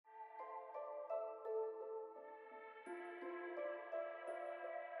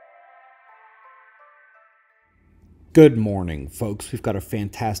Good morning, folks. We've got a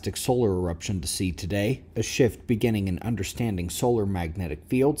fantastic solar eruption to see today, a shift beginning in understanding solar magnetic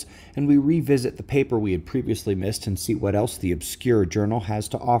fields, and we revisit the paper we had previously missed and see what else the obscure journal has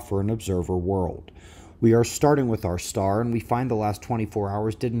to offer an observer world. We are starting with our star, and we find the last 24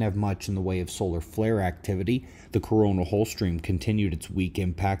 hours didn't have much in the way of solar flare activity. The coronal hole stream continued its weak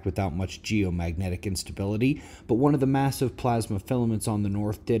impact without much geomagnetic instability, but one of the massive plasma filaments on the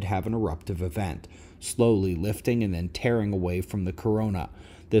north did have an eruptive event, slowly lifting and then tearing away from the corona.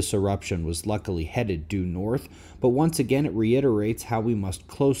 This eruption was luckily headed due north, but once again it reiterates how we must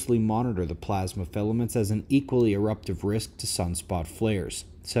closely monitor the plasma filaments as an equally eruptive risk to sunspot flares.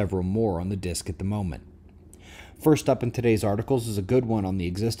 Several more on the disk at the moment. First up in today's articles is a good one on the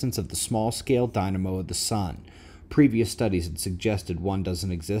existence of the small-scale dynamo of the sun. Previous studies had suggested one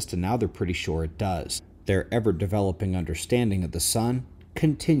doesn't exist, and now they're pretty sure it does. Their ever-developing understanding of the sun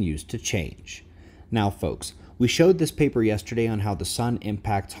continues to change. Now, folks, we showed this paper yesterday on how the sun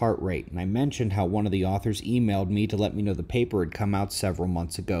impacts heart rate, and I mentioned how one of the authors emailed me to let me know the paper had come out several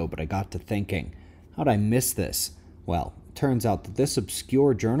months ago, but I got to thinking, how'd I miss this? Well, it turns out that this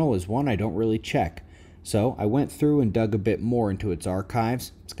obscure journal is one I don't really check. So I went through and dug a bit more into its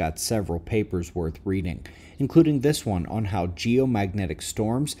archives. It's got several papers worth reading, including this one on how geomagnetic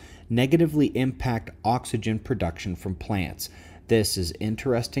storms negatively impact oxygen production from plants. This is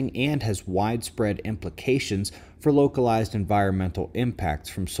interesting and has widespread implications for localized environmental impacts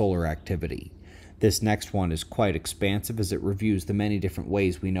from solar activity. This next one is quite expansive as it reviews the many different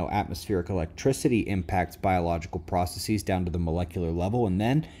ways we know atmospheric electricity impacts biological processes down to the molecular level, and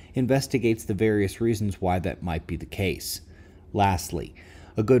then investigates the various reasons why that might be the case. Lastly,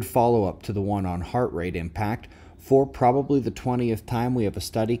 a good follow-up to the one on heart rate impact. For probably the 20th time, we have a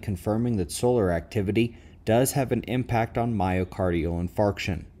study confirming that solar activity does have an impact on myocardial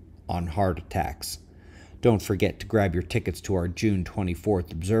infarction, on heart attacks. Don't forget to grab your tickets to our June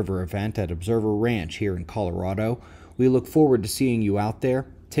 24th Observer event at Observer Ranch here in Colorado. We look forward to seeing you out there.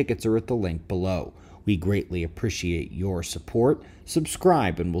 Tickets are at the link below. We greatly appreciate your support.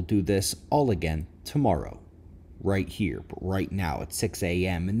 Subscribe and we'll do this all again tomorrow. Right here, but right now at 6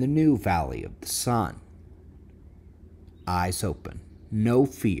 a.m. in the new Valley of the Sun. Eyes open. No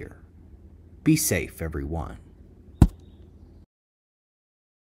fear. Be safe, everyone.